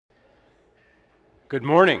Good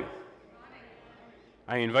morning.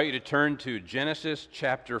 I invite you to turn to Genesis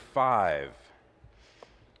chapter 5.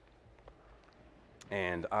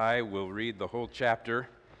 And I will read the whole chapter.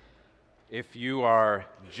 If you are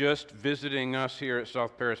just visiting us here at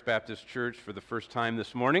South Paris Baptist Church for the first time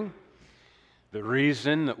this morning, the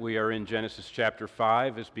reason that we are in Genesis chapter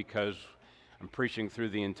 5 is because I'm preaching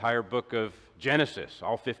through the entire book of Genesis,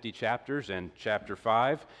 all 50 chapters, and chapter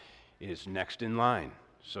 5 is next in line.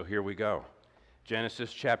 So here we go.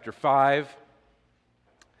 Genesis chapter 5,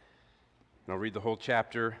 and I'll read the whole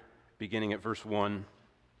chapter beginning at verse 1.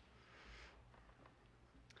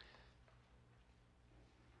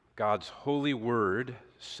 God's holy word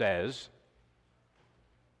says,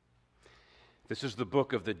 this is the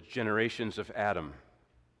book of the generations of Adam.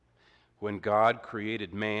 When God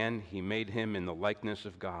created man, he made him in the likeness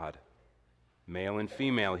of God. Male and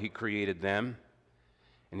female he created them.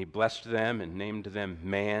 And he blessed them and named them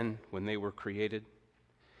man when they were created.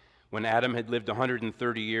 When Adam had lived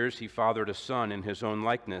 130 years, he fathered a son in his own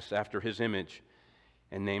likeness after his image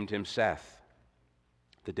and named him Seth.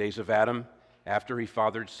 The days of Adam after he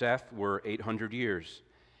fathered Seth were 800 years,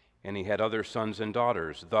 and he had other sons and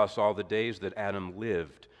daughters. Thus all the days that Adam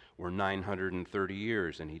lived were 930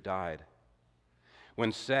 years, and he died.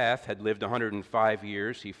 When Seth had lived 105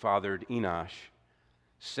 years, he fathered Enosh.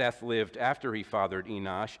 Seth lived after he fathered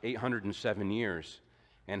Enosh 807 years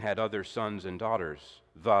and had other sons and daughters.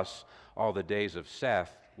 Thus, all the days of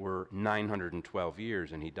Seth were 912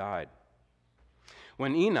 years, and he died.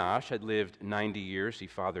 When Enosh had lived 90 years, he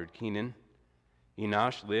fathered Kenan.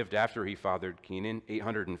 Enosh lived after he fathered Kenan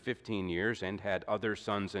 815 years and had other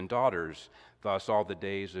sons and daughters. Thus, all the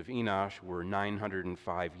days of Enosh were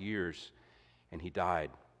 905 years, and he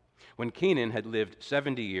died. When Kenan had lived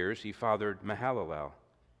 70 years, he fathered Mahalalel.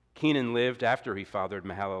 Kenan lived after he fathered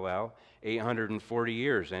Mahalalel 840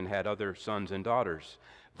 years and had other sons and daughters.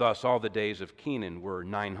 Thus all the days of Kenan were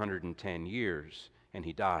 910 years, and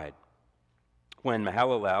he died. When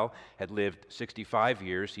Mahalalel had lived 65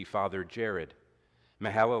 years, he fathered Jared.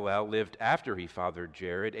 Mahalalel lived after he fathered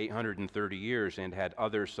Jared 830 years and had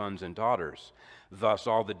other sons and daughters. Thus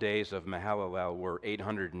all the days of Mahalalel were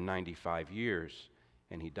 895 years,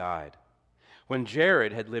 and he died. When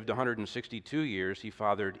Jared had lived 162 years, he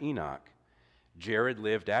fathered Enoch. Jared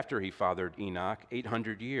lived after he fathered Enoch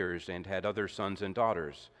 800 years and had other sons and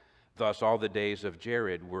daughters. Thus all the days of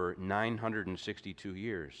Jared were 962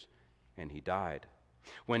 years, and he died.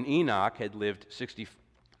 When Enoch had lived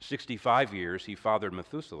 65 years, he fathered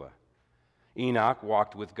Methuselah. Enoch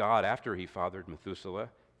walked with God after he fathered Methuselah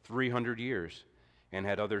 300 years and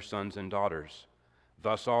had other sons and daughters.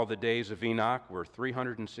 Thus all the days of Enoch were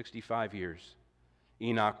 365 years.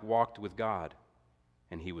 Enoch walked with God,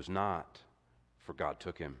 and he was not, for God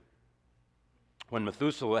took him. When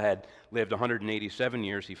Methuselah had lived 187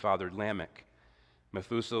 years, he fathered Lamech.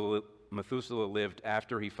 Methuselah lived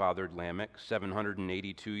after he fathered Lamech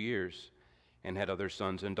 782 years and had other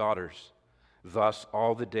sons and daughters. Thus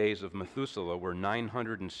all the days of Methuselah were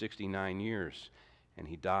 969 years, and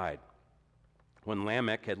he died. When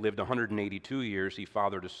Lamech had lived 182 years, he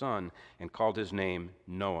fathered a son and called his name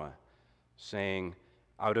Noah, saying,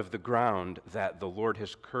 out of the ground that the Lord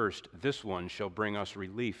has cursed, this one shall bring us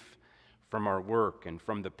relief from our work and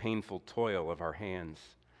from the painful toil of our hands.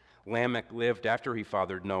 Lamech lived after he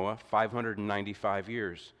fathered Noah 595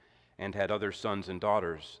 years and had other sons and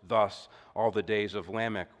daughters. Thus all the days of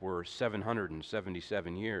Lamech were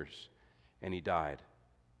 777 years, and he died.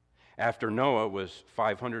 After Noah was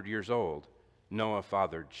 500 years old, Noah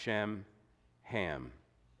fathered Shem, Ham,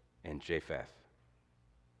 and Japheth.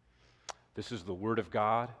 This is the word of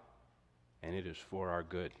God, and it is for our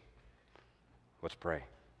good. Let's pray.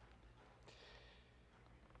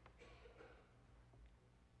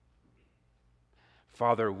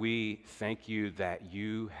 Father, we thank you that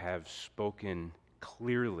you have spoken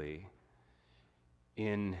clearly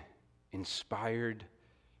in inspired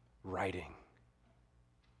writing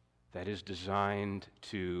that is designed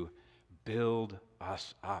to build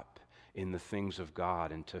us up in the things of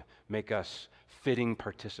God and to make us fitting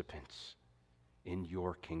participants in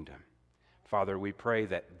your kingdom. Father, we pray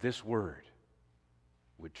that this word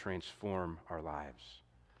would transform our lives.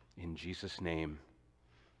 In Jesus' name,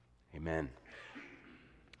 amen.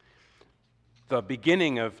 The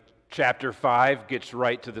beginning of chapter 5 gets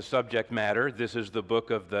right to the subject matter. This is the book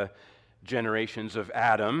of the generations of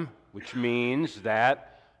Adam, which means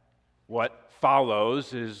that what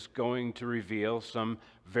follows is going to reveal some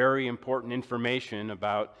very important information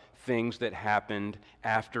about things that happened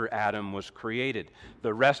after Adam was created.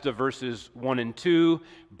 The rest of verses 1 and 2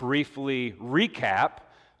 briefly recap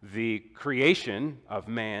the creation of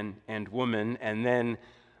man and woman, and then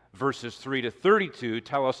verses 3 to 32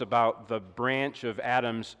 tell us about the branch of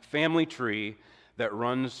Adam's family tree that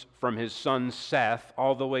runs from his son Seth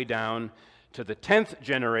all the way down to the 10th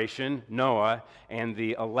generation, Noah, and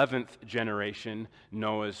the 11th generation,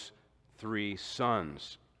 Noah's 3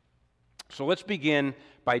 sons. So let's begin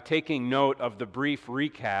by taking note of the brief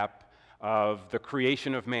recap of the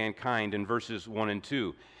creation of mankind in verses 1 and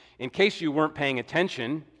 2. In case you weren't paying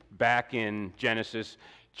attention, back in Genesis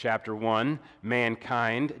chapter 1,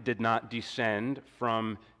 mankind did not descend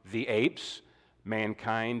from the apes.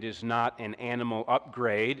 Mankind is not an animal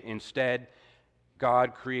upgrade. Instead,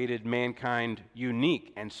 God created mankind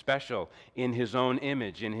unique and special in His own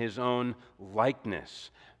image, in His own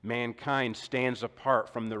likeness. Mankind stands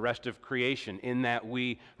apart from the rest of creation in that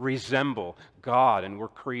we resemble God and we're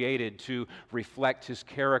created to reflect His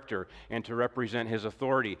character and to represent His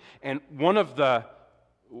authority. And one of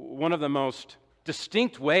the most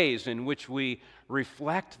distinct ways in which we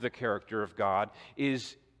reflect the character of God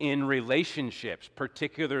is in relationships,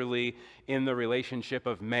 particularly in the relationship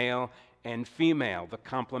of male and female, the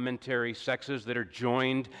complementary sexes that are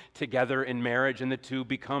joined together in marriage, and the two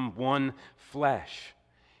become one flesh.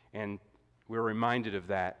 And we're reminded of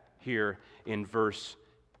that here in verse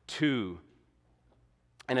 2.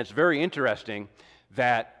 And it's very interesting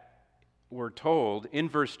that we're told in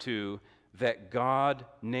verse 2 that God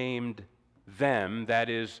named them, that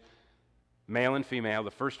is, male and female,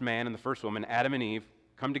 the first man and the first woman, Adam and Eve,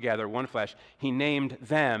 come together, one flesh. He named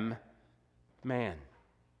them man.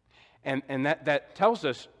 And that tells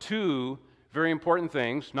us two very important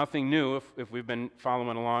things, nothing new if we've been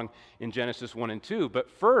following along in Genesis 1 and 2. But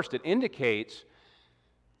first, it indicates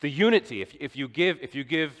the unity. If you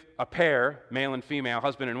give a pair, male and female,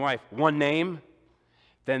 husband and wife, one name,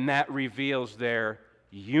 then that reveals their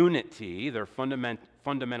unity, their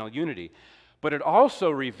fundamental unity. But it also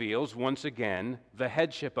reveals, once again, the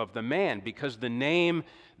headship of the man, because the name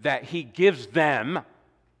that he gives them,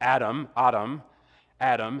 Adam,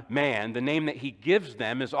 man, the name that he gives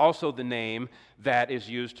them is also the name that is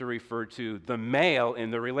used to refer to the male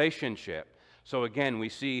in the relationship. So again, we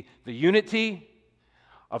see the unity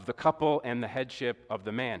of the couple and the headship of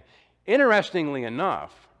the man. Interestingly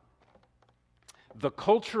enough, the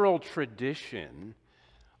cultural tradition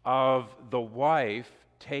of the wife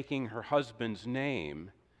taking her husband's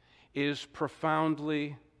name is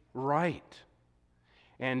profoundly right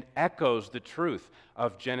and echoes the truth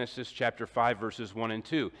of Genesis chapter 5, verses 1 and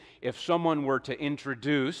 2. If someone were to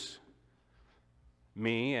introduce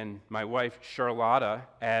me and my wife Charlotta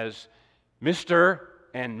as Mr.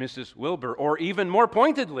 and Mrs. Wilbur, or even more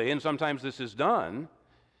pointedly, and sometimes this is done,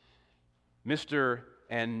 Mr.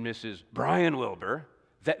 and Mrs. Brian Wilbur,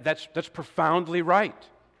 that's profoundly right.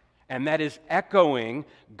 And that is echoing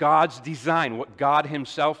God's design, what God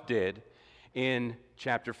Himself did in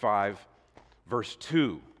chapter 5, verse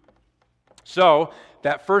 2. So,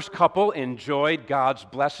 that first couple enjoyed God's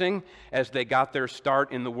blessing as they got their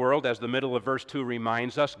start in the world. As the middle of verse 2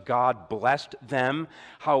 reminds us, God blessed them.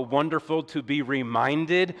 How wonderful to be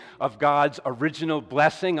reminded of God's original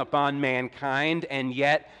blessing upon mankind, and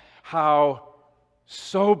yet how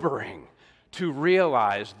sobering to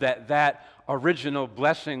realize that original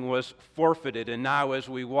blessing was forfeited. And now as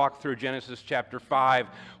we walk through Genesis chapter 5,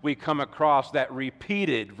 we come across that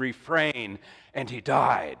repeated refrain, and he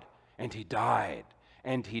died, and he died,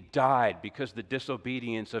 and he died, because the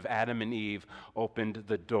disobedience of Adam and Eve opened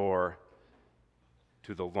the door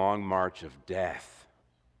to the long march of death.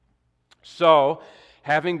 So,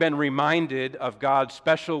 having been reminded of God's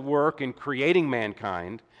special work in creating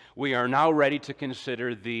mankind, we are now ready to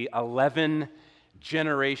consider the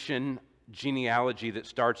 11-generation genealogy that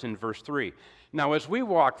starts in verse 3. Now, as we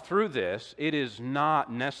walk through this, it is not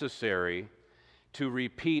necessary to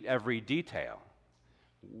repeat every detail.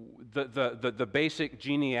 The basic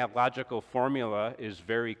genealogical formula is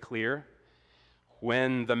very clear.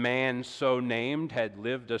 When the man so named had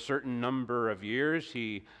lived a certain number of years,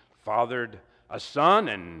 he fathered a son,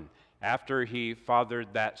 and after he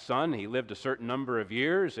fathered that son, he lived a certain number of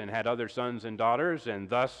years and had other sons and daughters, and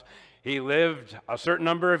thus he lived a certain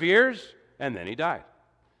number of years, and then he died.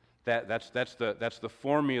 That's the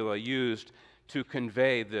formula used to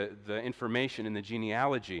convey the information in the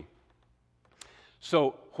genealogy.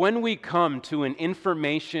 So when we come to an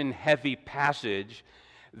information-heavy passage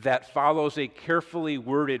that follows a carefully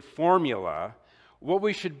worded formula, what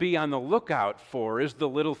we should be on the lookout for is the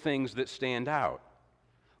little things that stand out.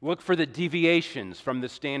 Look for the deviations from the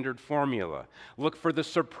standard formula. Look for the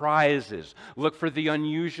surprises. Look for the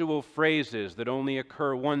unusual phrases that only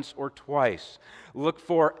occur once or twice. Look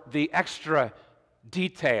for the extra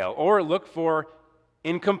detail, or look for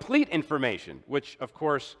incomplete information, which, of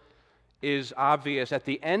course, is obvious. At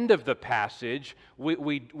the end of the passage,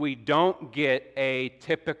 we don't get a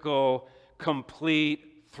typical, complete,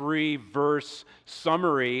 3-verse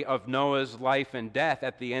summary of Noah's life and death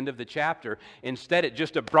at the end of the chapter. Instead, it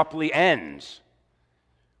just abruptly ends.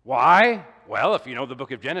 Why? Well, if you know the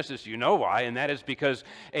book of Genesis, you know why, and that is because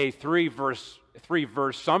a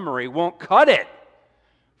 3-verse summary won't cut it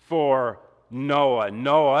for Noah.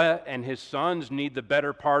 Noah and his sons need the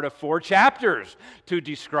better part of 4 chapters to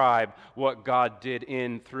describe what God did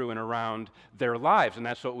in, through, and around their lives, and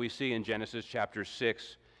that's what we see in Genesis chapters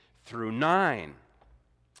 6 through 9.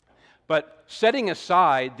 But setting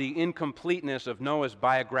aside the incompleteness of Noah's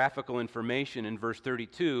biographical information in verse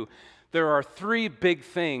 32, there are 3 big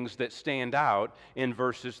things that stand out in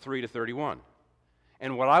verses 3 to 31.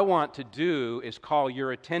 And what I want to do is call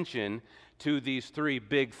your attention to these 3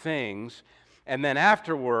 big things, and then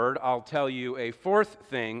afterward I'll tell you a 4th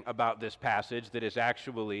thing about this passage that is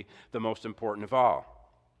actually the most important of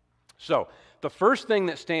all. So, the first thing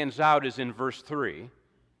that stands out is in verse 3,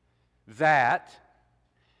 that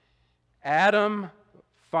Adam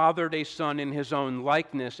fathered a son in his own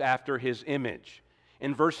likeness after his image.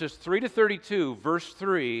 In verses 3 to 32, verse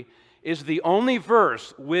 3 is the only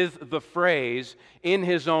verse with the phrase, in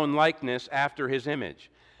his own likeness after his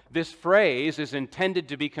image. This phrase is intended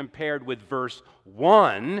to be compared with verse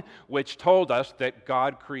 1, which told us that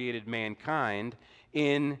God created mankind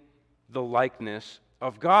in the likeness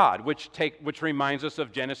of God, which reminds us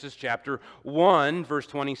of Genesis chapter 1, verse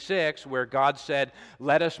 26, where God said,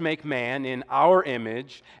 "Let us make man in our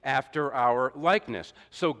image after our likeness."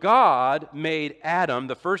 So God made Adam,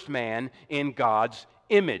 the first man, in God's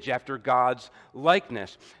image, after God's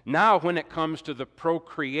likeness. Now, when it comes to the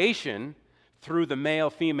procreation through the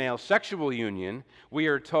male-female sexual union, we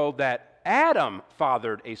are told that Adam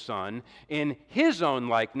fathered a son in his own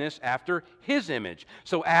likeness after his image.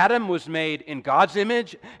 So Adam was made in God's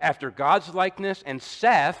image after God's likeness, and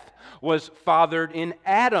Seth was fathered in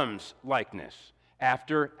Adam's likeness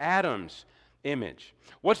after Adam's image.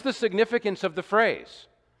 What's the significance of the phrase?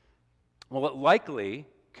 Well, it likely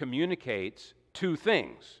communicates 2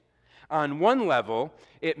 things. On one level,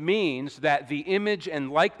 it means that the image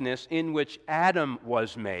and likeness in which Adam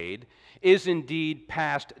was made is indeed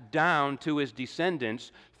passed down to his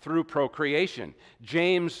descendants through procreation.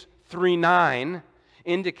 James 3:9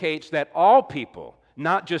 indicates that all people,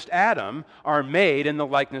 not just Adam, are made in the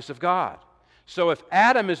likeness of God. So if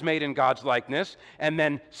Adam is made in God's likeness, and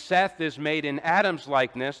then Seth is made in Adam's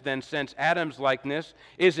likeness, then since Adam's likeness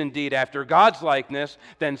is indeed after God's likeness,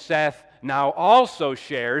 then Seth now also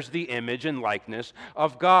shares the image and likeness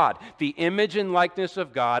of God. The image and likeness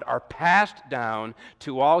of God are passed down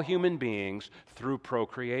to all human beings through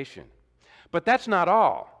procreation. But that's not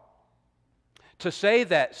all. To say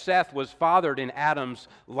that Seth was fathered in Adam's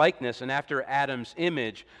likeness and after Adam's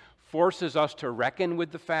image forces us to reckon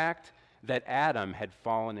with the fact that Adam had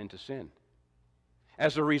fallen into sin.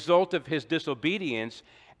 As a result of his disobedience,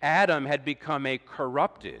 Adam had become a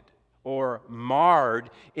corrupted or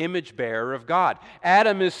marred image bearer of God.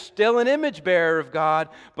 Adam is still an image bearer of God,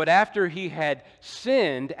 but after he had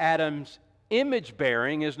sinned, Adam's image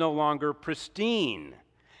bearing is no longer pristine.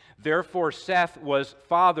 Therefore, Seth was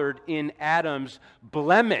fathered in Adam's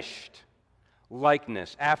blemished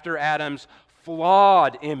likeness, after Adam's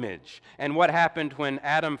flawed image. And what happened when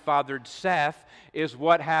Adam fathered Seth is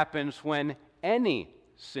what happens when any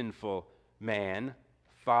sinful man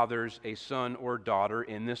fathers a son or daughter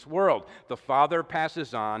in this world. The father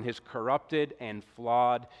passes on his corrupted and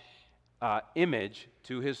flawed image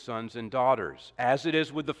to his sons and daughters. As it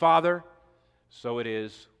is with the father, so it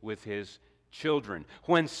is with his children.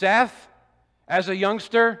 When Seth, as a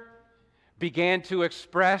youngster, began to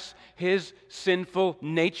express his sinful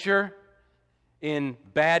nature in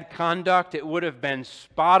bad conduct, it would have been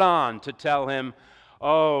spot on to tell him,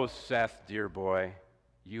 "Oh, Seth, dear boy,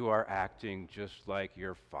 you are acting just like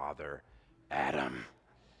your father, Adam."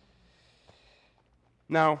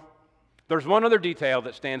 Now, there's one other detail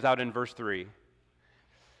that stands out in verse 3,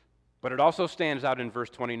 but it also stands out in verse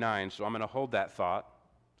 29, so I'm going to hold that thought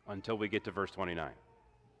until we get to verse 29.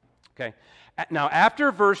 Okay? Now,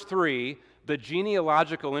 after verse 3, the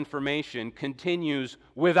genealogical information continues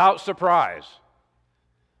without surprise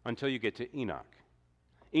until you get to Enoch.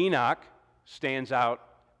 Enoch stands out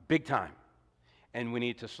big time, and we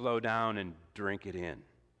need to slow down and drink it in.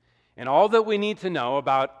 And all that we need to know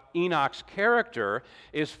about Enoch's character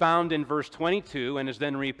is found in verse 22 and is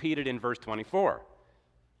then repeated in verse 24.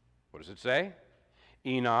 What does it say?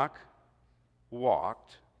 Enoch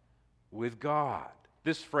walked with God.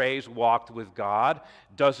 This phrase, walked with God,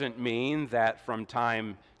 doesn't mean that from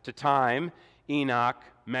time to time Enoch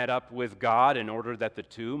met up with God in order that the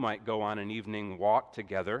two might go on an evening walk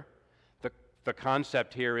together. The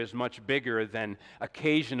concept here is much bigger than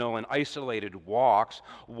occasional and isolated walks.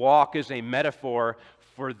 Walk is a metaphor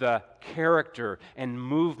for the character and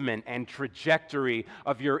movement and trajectory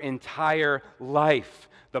of your entire life.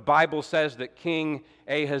 The Bible says that King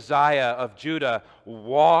Ahaziah of Judah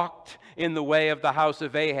walked in the way of the house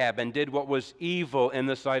of Ahab and did what was evil in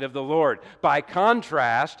the sight of the Lord. By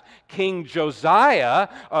contrast, King Josiah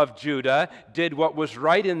of Judah did what was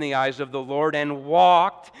right in the eyes of the Lord and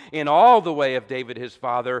walked in all the way of David his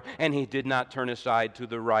father, and he did not turn aside to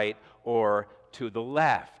the right or to the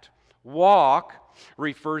left. Walk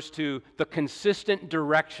refers to the consistent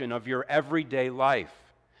direction of your everyday life.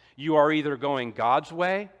 You are either going God's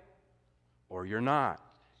way or you're not.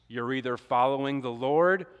 You're either following the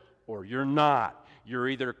Lord or you're not. You're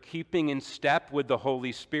either keeping in step with the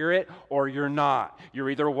Holy Spirit or you're not.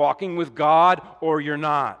 You're either walking with God or you're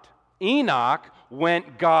not. Enoch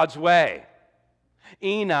went God's way.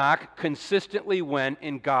 Enoch consistently went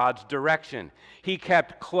in God's direction. He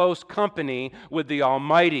kept close company with the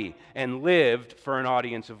Almighty and lived for an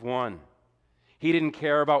audience of one. He didn't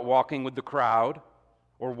care about walking with the crowd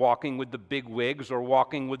or walking with the bigwigs or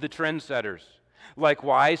walking with the trendsetters.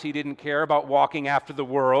 Likewise, he didn't care about walking after the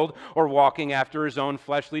world or walking after his own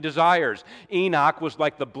fleshly desires. Enoch was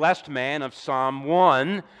like the blessed man of Psalm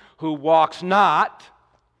 1 who walks not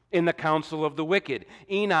in the counsel of the wicked.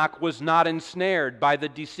 Enoch was not ensnared by the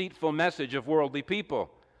deceitful message of worldly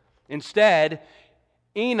people. Instead,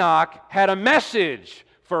 Enoch had a message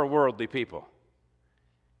for worldly people.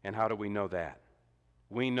 And how do we know that?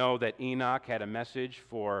 We know that Enoch had a message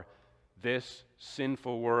for this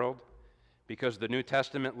sinful world because the New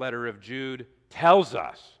Testament letter of Jude tells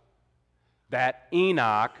us that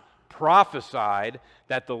Enoch prophesied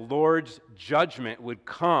that the Lord's judgment would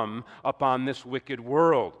come upon this wicked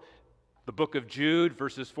world. The book of Jude,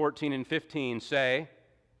 verses 14 and 15 say,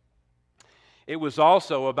 "It was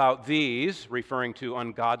also about these," referring to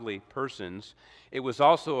ungodly persons, "it was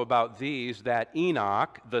also about these that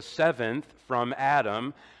Enoch, the seventh from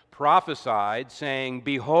Adam, prophesied, saying,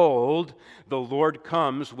 Behold, the Lord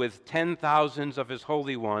comes with 10,000s of his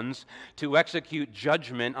holy ones to execute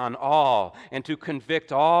judgment on all and to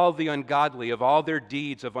convict all the ungodly of all their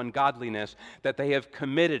deeds of ungodliness that they have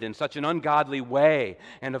committed in such an ungodly way,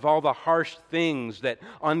 and of all the harsh things that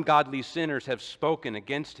ungodly sinners have spoken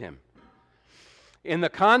against him." In the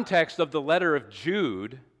context of the letter of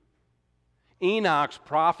Jude, Enoch's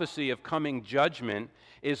prophecy of coming judgment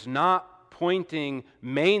is not pointing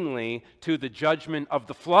mainly to the judgment of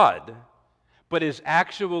the flood, but is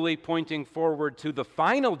actually pointing forward to the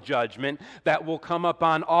final judgment that will come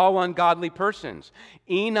upon all ungodly persons.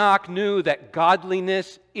 Enoch knew that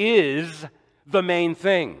godliness is the main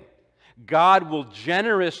thing. God will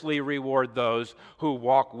generously reward those who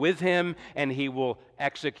walk with him, and he will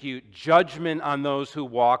execute judgment on those who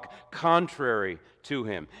walk contrary to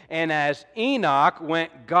him. And as Enoch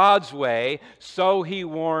went God's way, so he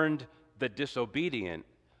warned the disobedient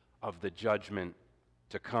of the judgment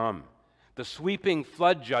to come. The sweeping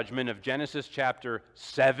flood judgment of Genesis chapter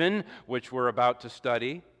 7, which we're about to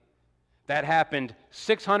study, that happened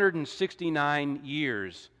 669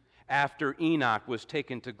 years after Enoch was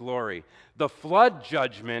taken to glory. The flood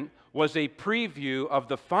judgment was a preview of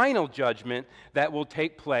the final judgment that will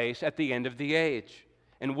take place at the end of the age.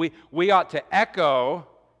 And we ought to echo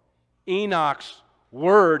Enoch's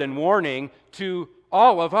word and warning to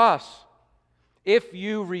all of us. If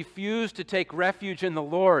you refuse to take refuge in the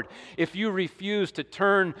Lord, if you refuse to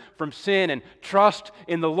turn from sin and trust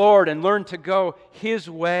in the Lord and learn to go his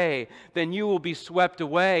way, then you will be swept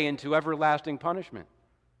away into everlasting punishment.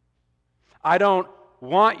 I don't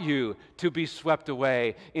want you to be swept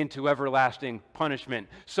away into everlasting punishment.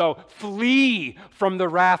 So flee from the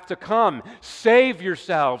wrath to come. Save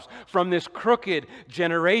yourselves from this crooked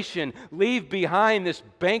generation. Leave behind this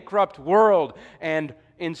bankrupt world and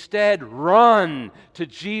instead run to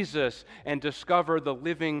Jesus and discover the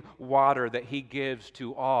living water that he gives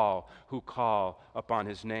to all who call upon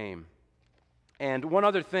his name. And one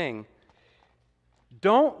other thing,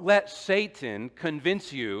 don't let Satan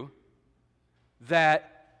convince you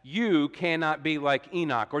that you cannot be like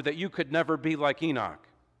Enoch or that you could never be like Enoch.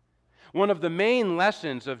 One of the main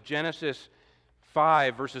lessons of Genesis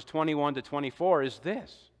 5, verses 21 to 24 is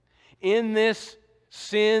this. In this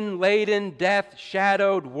sin-laden,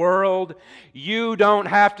 death-shadowed world, you don't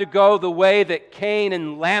have to go the way that Cain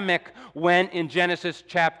and Lamech went in Genesis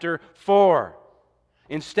chapter 4.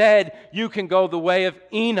 Instead, you can go the way of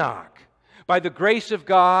Enoch, By the grace of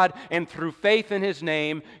God and through faith in His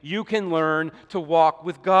name, you can learn to walk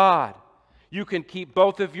with God. You can keep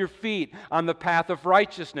both of your feet on the path of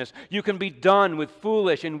righteousness. You can be done with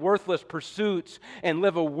foolish and worthless pursuits and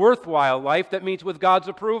live a worthwhile life that meets with God's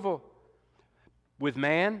approval. With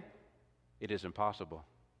man, it is impossible.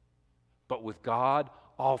 But with God,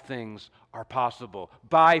 all things are possible.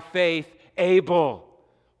 By faith, Abel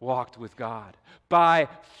walked with God. By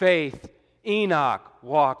faith, Enoch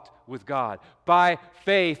walked with God. By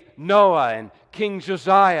faith, Noah and King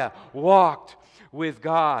Josiah walked with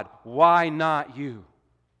God. Why not you?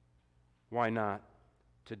 Why not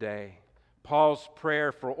today? Paul's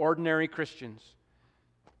prayer for ordinary Christians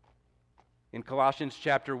in Colossians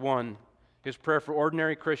chapter 1, his prayer for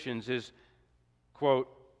ordinary Christians is, quote,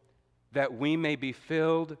 that we may be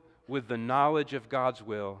filled with the knowledge of God's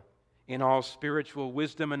will in all spiritual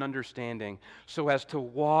wisdom and understanding, so as to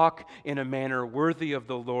walk in a manner worthy of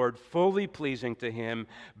the Lord, fully pleasing to Him,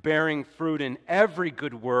 bearing fruit in every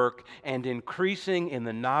good work, and increasing in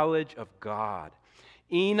the knowledge of God.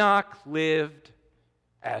 Enoch lived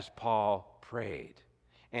as Paul prayed,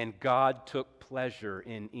 and God took pleasure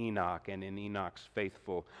in Enoch and in Enoch's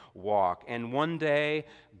faithful walk. And one day,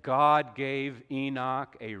 God gave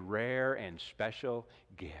Enoch a rare and special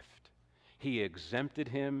gift. He exempted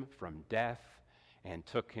him from death and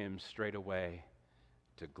took him straight away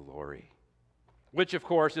to glory. Which, of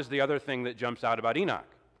course, is the other thing that jumps out about Enoch,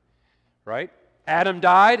 right? Adam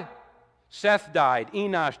died, Seth died,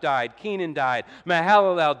 Enosh died, Kenan died,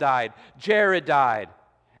 Mahalalel died, Jared died.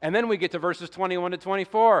 And then we get to verses 21 to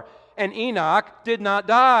 24. And Enoch did not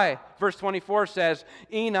die. Verse 24 says,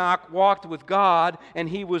 Enoch walked with God, and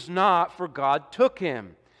he was not, for God took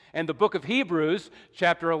him. And the book of Hebrews,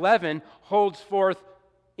 chapter 11, holds forth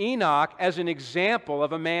Enoch as an example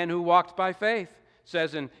of a man who walked by faith. It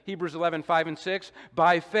says in Hebrews 11, 5 and 6,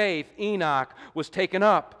 by faith Enoch was taken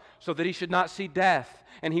up so that he should not see death,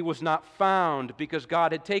 and he was not found because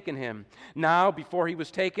God had taken him. Now, before he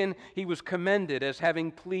was taken, he was commended as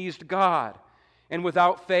having pleased God. And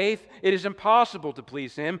without faith, it is impossible to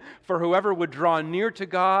please Him, for whoever would draw near to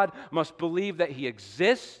God must believe that He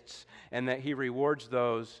exists and that He rewards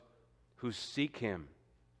those who seek Him.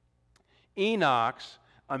 Enoch's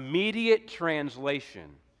immediate translation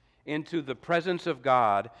into the presence of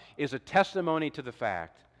God is a testimony to the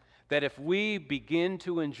fact that if we begin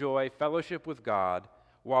to enjoy fellowship with God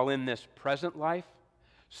while in this present life,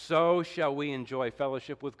 so shall we enjoy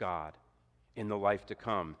fellowship with God in the life to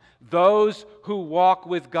come. Those who walk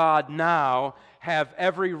with God now have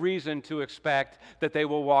every reason to expect that they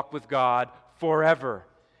will walk with God forever.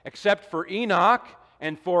 Except for Enoch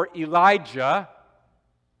and for Elijah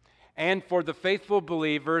and for the faithful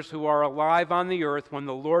believers who are alive on the earth when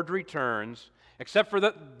the Lord returns, except for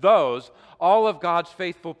those, all of God's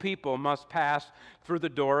faithful people must pass through the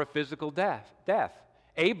door of physical death.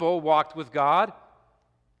 Abel walked with God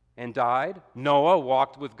and died. Noah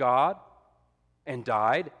walked with God and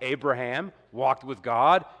died. Abraham walked with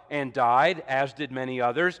God and died, as did many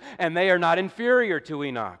others, and they are not inferior to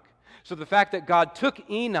Enoch. So the fact that God took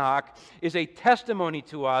Enoch is a testimony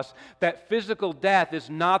to us that physical death is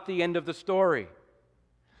not the end of the story.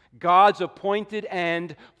 God's appointed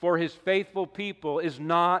end for His faithful people is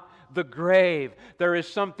not the grave. There is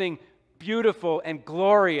something beautiful and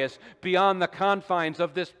glorious beyond the confines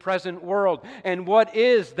of this present world. And what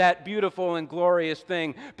is that beautiful and glorious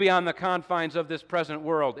thing beyond the confines of this present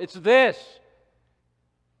world? It's this,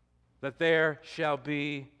 that there shall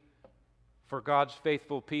be for God's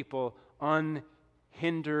faithful people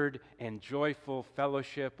unhindered and joyful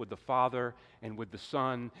fellowship with the Father and with the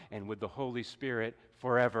Son and with the Holy Spirit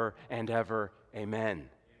forever and ever. Amen.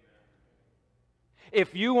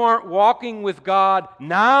 If you aren't walking with God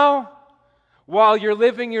now, while you're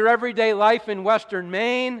living your everyday life in Western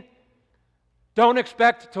Maine, don't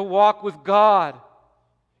expect to walk with God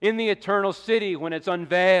in the eternal city when it's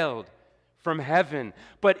unveiled from heaven.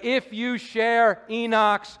 But if you share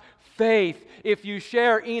Enoch's faith, if you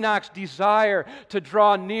share Enoch's desire to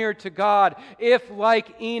draw near to God, if,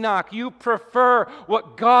 like Enoch, you prefer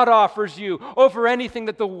what God offers you over anything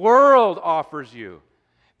that the world offers you,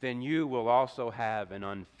 then you will also have an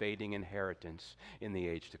unfading inheritance in the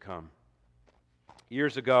age to come.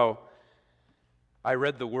 Years ago, I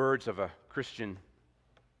read the words of a Christian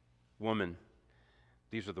woman.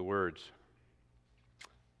 These are the words.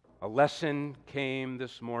 A lesson came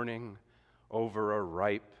this morning over a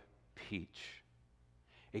ripe peach,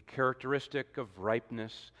 a characteristic of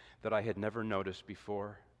ripeness that I had never noticed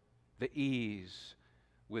before, the ease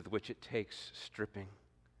with which it takes stripping.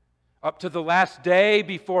 Up to the last day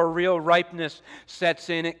before real ripeness sets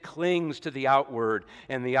in, it clings to the outward,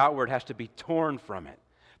 and the outward has to be torn from it.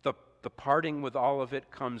 The parting with all of it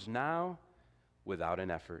comes now without an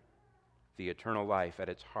effort. The eternal life at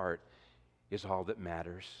its heart is all that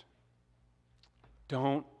matters.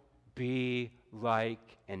 Don't be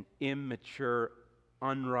like an immature,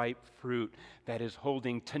 unripe fruit that is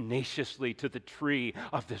holding tenaciously to the tree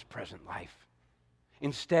of this present life.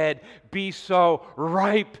 Instead, be so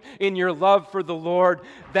ripe in your love for the Lord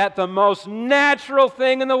that the most natural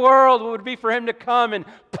thing in the world would be for Him to come and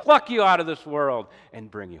pluck you out of this world and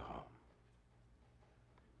bring you home.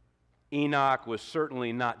 Enoch was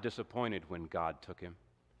certainly not disappointed when God took him,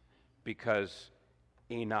 because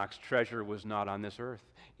Enoch's treasure was not on this earth.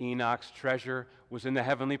 Enoch's treasure was in the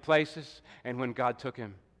heavenly places, and when God took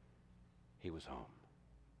him, he was home.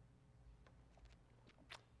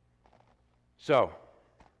 So,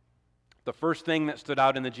 the first thing that stood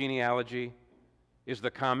out in the genealogy is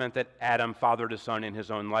the comment that Adam fathered a son in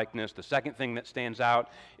his own likeness. The second thing that stands out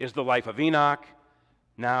is the life of Enoch.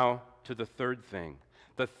 Now to the third thing.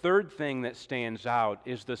 The third thing that stands out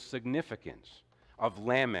is the significance of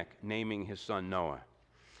Lamech naming his son Noah.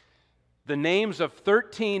 The names of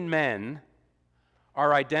 13 men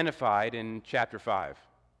are identified in chapter 5,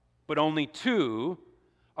 but only 2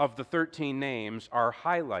 of the 13 names are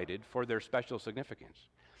highlighted for their special significance.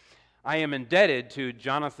 I am indebted to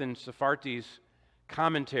Jonathan Safarti's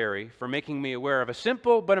commentary for making me aware of a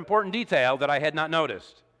simple but important detail that I had not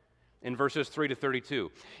noticed in verses 3 to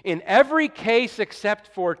 32. In every case except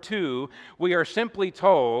for 2, we are simply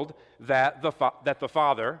told that the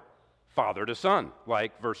father fathered a son,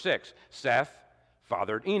 like verse 6. Seth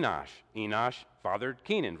fathered Enosh. Enosh fathered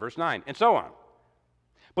Kenan, verse 9, and so on.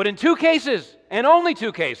 But in 2 cases, and only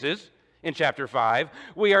 2 cases, in chapter 5,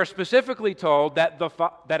 we are specifically told that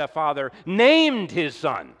a father named his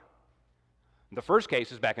son. The first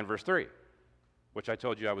case is back in verse 3, which I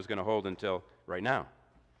told you I was going to hold until right now.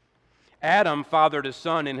 Adam fathered a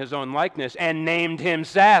son in his own likeness and named him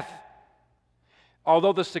Seth.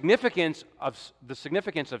 Although the significance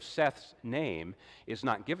of Seth's name is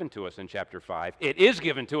not given to us in chapter 5, it is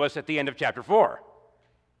given to us at the end of chapter 4.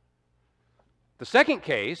 The second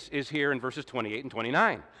case is here in verses 28 and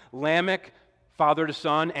 29. Lamech fathered a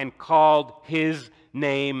son and called his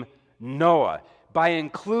name Noah. By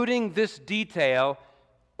including this detail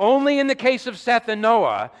only in the case of Seth and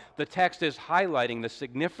Noah, the text is highlighting the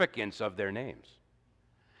significance of their names.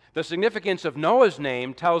 The significance of Noah's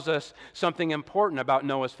name tells us something important about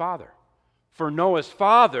Noah's father. For Noah's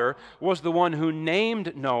father was the one who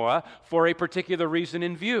named Noah for a particular reason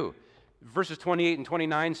in view. Verses 28 and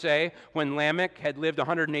 29 say, when Lamech had lived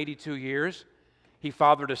 182 years, he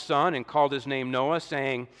fathered a son and called his name Noah,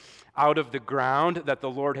 saying, out of the ground that the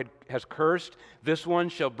Lord has cursed, this one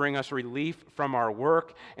shall bring us relief from our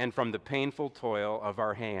work and from the painful toil of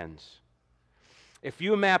our hands. If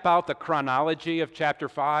you map out the chronology of chapter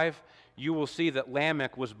 5, you will see that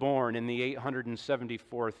Lamech was born in the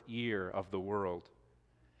 874th year of the world.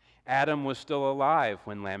 Adam was still alive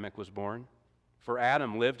when Lamech was born, for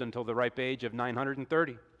Adam lived until the ripe age of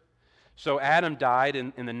 930. So Adam died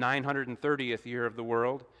in the 930th year of the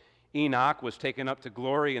world. Enoch was taken up to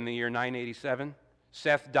glory in the year 987.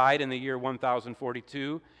 Seth died in the year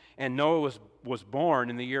 1042, and Noah was born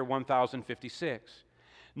in the year 1056.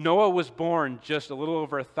 Noah was born just a little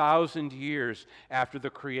over 1,000 years after the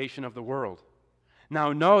creation of the world.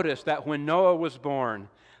 Now notice that when Noah was born,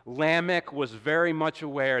 Lamech was very much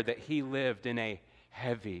aware that he lived in a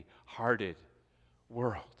heavy-hearted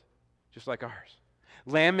world, just like ours.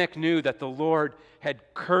 Lamech knew that the Lord had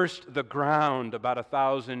cursed the ground about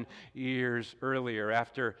 1,000 years earlier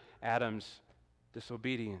after Adam's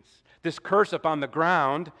disobedience. This curse upon the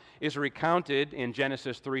ground is recounted in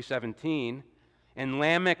Genesis 3:17, and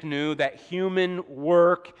Lamech knew that human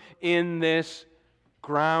work in this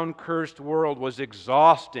ground-cursed world was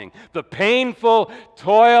exhausting. The painful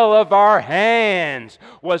toil of our hands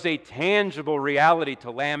was a tangible reality to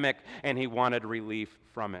Lamech, and he wanted relief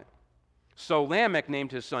from it. So Lamech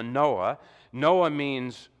named his son Noah. Noah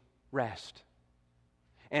means rest.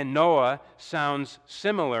 And Noah sounds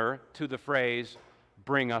similar to the phrase,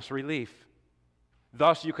 bring us relief.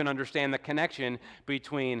 Thus you can understand the connection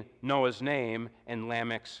between Noah's name and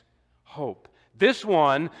Lamech's hope. This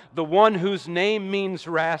one, the one whose name means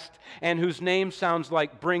rest and whose name sounds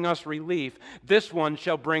like bring us relief, this one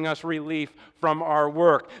shall bring us relief from our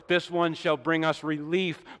work. This one shall bring us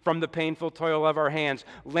relief from the painful toil of our hands.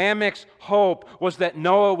 Lamech's hope was that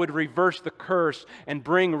Noah would reverse the curse and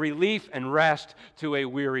bring relief and rest to a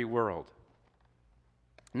weary world.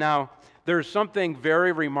 Now, there's something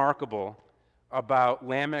very remarkable about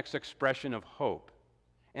Lamech's expression of hope,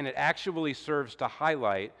 and it actually serves to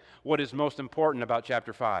highlight what is most important about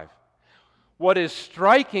chapter 5. What is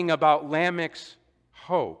striking about Lamech's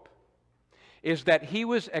hope is that he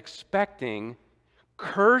was expecting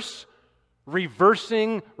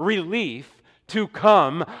curse-reversing relief to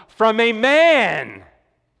come from a man,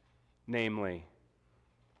 namely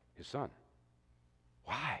his son.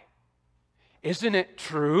 Why? Isn't it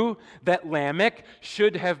true that Lamech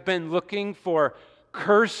should have been looking for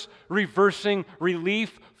curse-reversing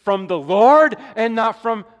relief from the Lord and not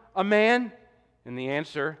from a man? And the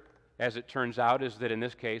answer, as it turns out, is that in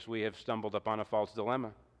this case we have stumbled upon a false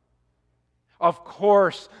dilemma. Of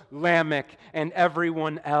course, Lamech and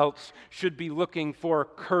everyone else should be looking for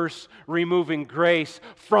curse-removing grace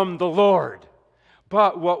from the Lord.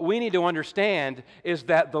 But what we need to understand is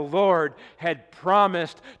that the Lord had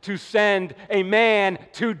promised to send a man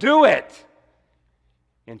to do it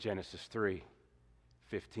in Genesis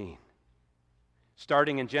 3:15.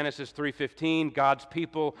 Starting in Genesis 3:15, God's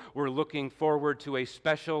people were looking forward to a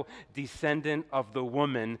special descendant of the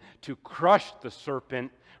woman to crush the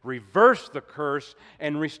serpent, reverse the curse,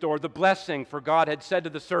 and restore the blessing. For God had said to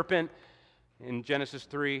the serpent in Genesis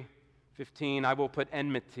 3:15, I will put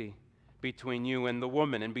enmity between you and the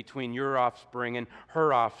woman, and between your offspring and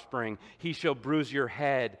her offspring. He shall bruise your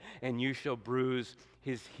head, and you shall bruise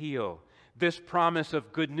his heel. This promise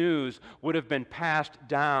of good news would have been passed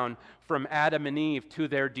down from Adam and Eve to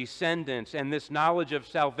their descendants, and this knowledge of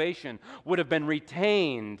salvation would have been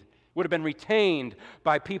retained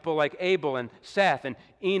by people like Abel and Seth and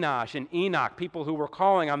Enosh and Enoch, people who were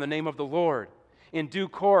calling on the name of the Lord. In due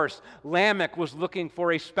course, Lamech was looking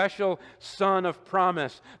for a special son of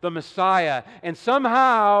promise, the Messiah, and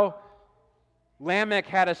somehow Lamech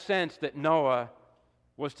had a sense that Noah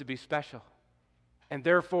was to be special. And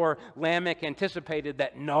therefore, Lamech anticipated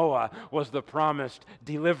that Noah was the promised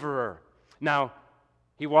deliverer. Now,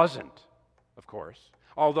 he wasn't, of course.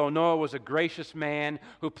 Although Noah was a gracious man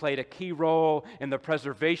who played a key role in the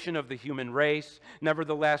preservation of the human race,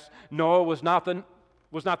 nevertheless, Noah was not the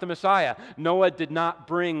Messiah. Noah did not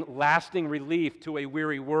bring lasting relief to a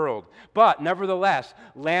weary world. But nevertheless,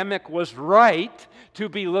 Lamech was right to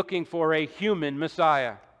be looking for a human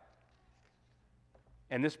Messiah.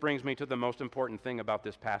 And this brings me to the most important thing about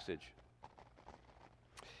this passage.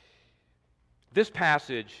 This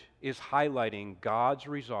passage is highlighting God's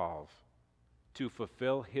resolve to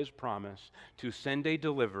fulfill his promise to send a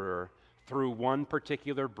deliverer through one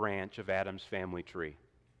particular branch of Adam's family tree.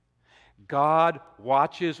 God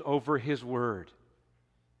watches over his word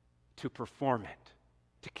to perform it,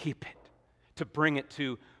 to keep it, to bring it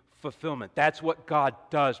to fulfillment. That's what God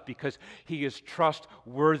does because he is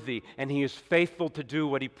trustworthy and he is faithful to do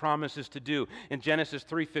what he promises to do. In Genesis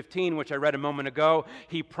 3:15, which I read a moment ago,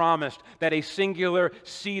 he promised that a singular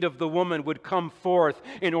seed of the woman would come forth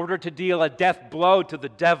in order to deal a death blow to the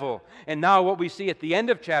devil. And now what we see at the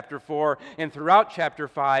end of chapter 4 and throughout chapter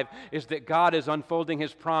 5 is that God is unfolding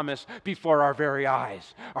his promise before our very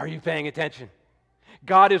eyes. Are you paying attention?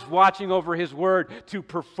 God is watching over his word to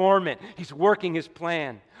perform it. He's working his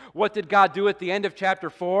plan. What did God do at the end of chapter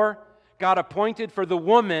 4? God appointed for the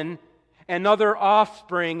woman another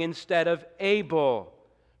offspring instead of Abel.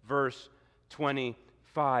 Verse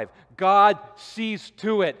 25. God sees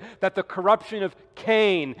to it that the corruption of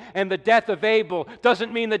Cain and the death of Abel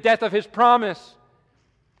doesn't mean the death of his promise.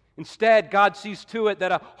 Instead, God sees to it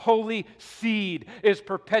that a holy seed is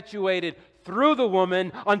perpetuated through the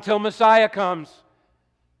woman until Messiah comes.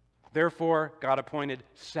 Therefore, God appointed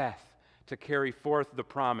Seth to carry forth the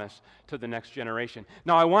promise to the next generation.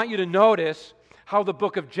 Now, I want you to notice how the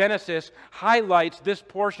book of Genesis highlights this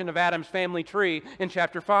portion of Adam's family tree in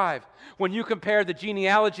chapter 5. When you compare the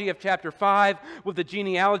genealogy of chapter 5 with the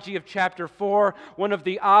genealogy of chapter 4, one of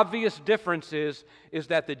the obvious differences is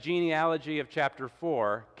that the genealogy of chapter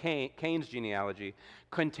 4, Cain's genealogy,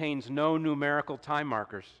 contains no numerical time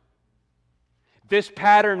markers. This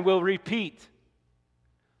pattern will repeat.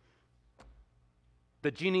 The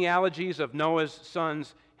genealogies of Noah's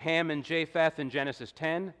sons Ham and Japheth in Genesis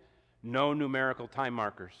 10, no numerical time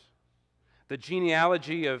markers. The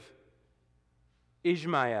genealogy of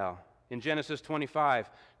Ishmael in Genesis 25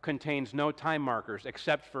 contains no time markers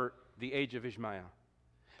except for the age of Ishmael.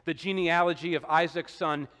 The genealogy of Isaac's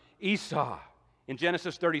son Esau in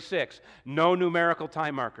Genesis 36, no numerical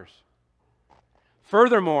time markers.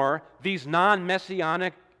 Furthermore, these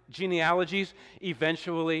non-messianic genealogies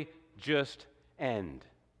eventually just end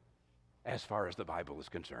as far as the Bible is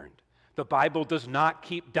concerned. The Bible does not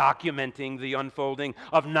keep documenting the unfolding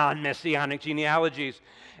of non-messianic genealogies.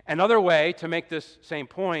 Another way to make this same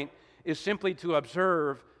point is simply to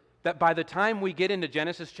observe that by the time we get into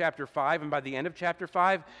Genesis chapter 5 and by the end of chapter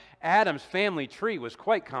 5, Adam's family tree was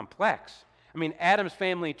quite complex. I mean, Adam's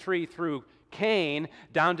family tree through Cain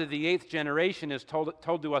down to the 8th generation is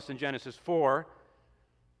told to us in Genesis 4.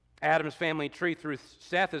 Adam's family tree through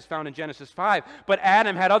Seth is found in Genesis 5. But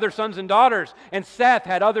Adam had other sons and daughters, and Seth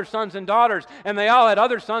had other sons and daughters, and they all had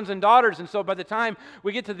other sons and daughters. And so by the time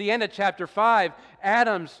we get to the end of chapter 5,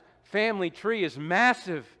 Adam's family tree is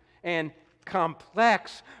massive and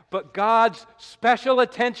complex, but God's special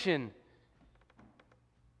attention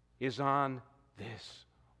is on this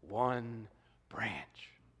one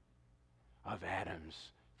branch of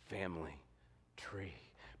Adam's family tree.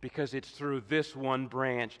 Because it's through this one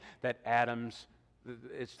branch that God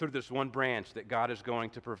is going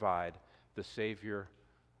to provide the Savior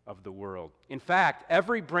of the world. In fact,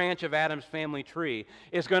 every branch of Adam's family tree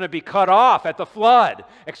is going to be cut off at the flood,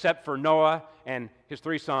 except for Noah and his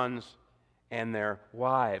 3 sons and their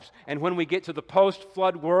wives. And when we get to the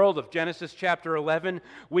post-flood world of Genesis chapter 11,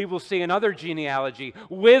 we will see another genealogy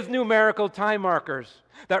with numerical time markers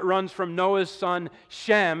that runs from Noah's son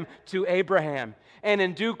Shem to Abraham. And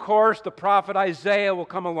in due course, the prophet Isaiah will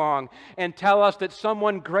come along and tell us that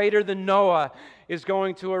someone greater than Noah is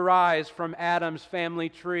going to arise from Adam's family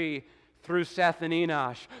tree through Seth and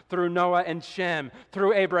Enosh, through Noah and Shem,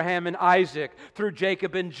 through Abraham and Isaac, through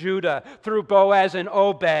Jacob and Judah, through Boaz and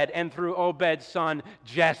Obed, and through Obed's son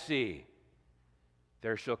Jesse.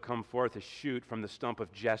 There shall come forth a shoot from the stump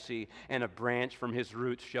of Jesse, and a branch from his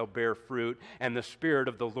roots shall bear fruit, and the Spirit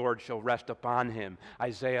of the Lord shall rest upon him.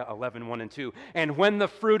 Isaiah 11:1 and 2. And when the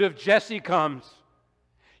fruit of Jesse comes,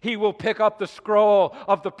 he will pick up the scroll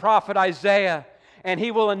of the prophet Isaiah, and he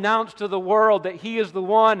will announce to the world that he is the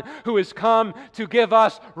one who has come to give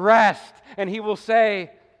us rest. And he will say,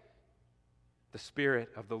 the Spirit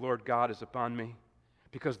of the Lord God is upon me,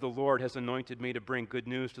 because the Lord has anointed me to bring good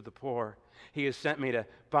news to the poor. He has sent me to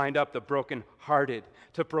bind up the brokenhearted,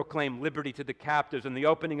 to proclaim liberty to the captives and the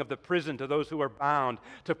opening of the prison to those who are bound,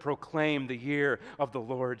 to proclaim the year of the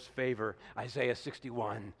Lord's favor. Isaiah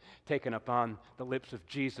 61, taken upon the lips of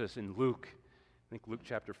Jesus in Luke. I think Luke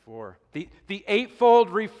chapter 4. The eightfold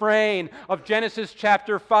refrain of Genesis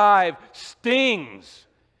chapter 5 stings.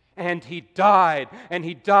 And he died, and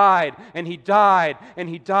he died, and he died, and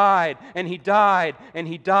he died, and he died, and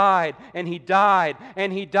he died, and he died,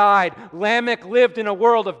 and he died. Lamech lived in a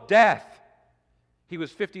world of death. He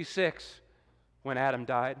was 56 when Adam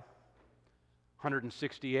died,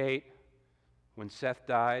 168 when Seth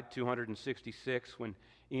died, 266 when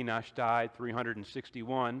Enosh died,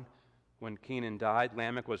 361 when Kenan died.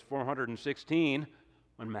 Lamech was 416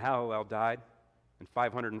 when Mahalalel died, and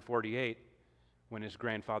 548 when his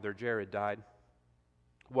grandfather Jared died.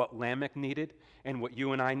 What Lamech needed and what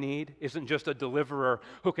you and I need isn't just a deliverer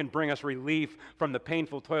who can bring us relief from the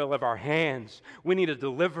painful toil of our hands. We need a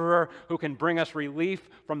deliverer who can bring us relief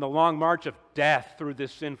from the long march of death through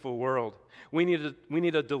this sinful world. We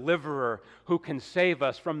need a deliverer who can save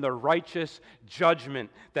us from the righteous judgment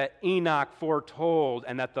that Enoch foretold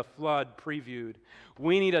and that the flood previewed.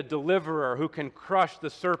 We need a deliverer who can crush the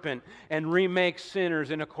serpent and remake sinners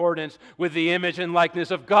in accordance with the image and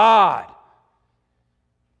likeness of God.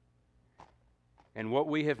 And what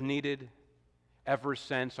we have needed ever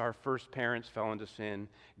since our first parents fell into sin,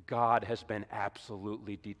 God has been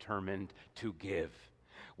absolutely determined to give.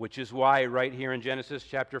 Which is why right here in Genesis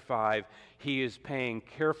chapter 5, he is paying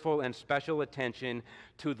careful and special attention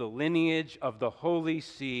to the lineage of the holy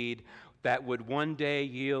seed that would one day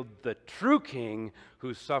yield the true king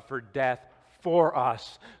who suffered death for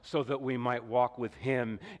us so that we might walk with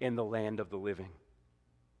him in the land of the living.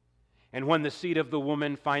 And when the seed of the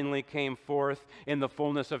woman finally came forth in the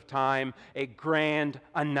fullness of time, a grand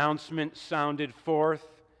announcement sounded forth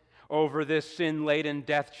over this sin-laden,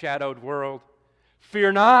 death-shadowed world.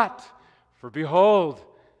 Fear not, for behold,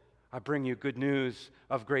 I bring you good news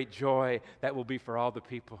of great joy that will be for all the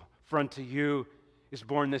people. For unto you is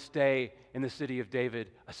born this day in the city of David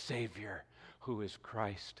a Savior, who is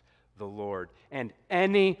Christ the Lord. And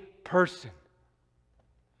any person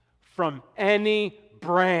from any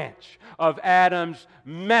branch of Adam's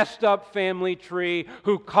messed up family tree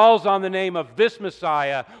who calls on the name of this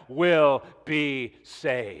Messiah will be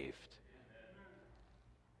saved.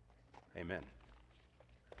 Amen.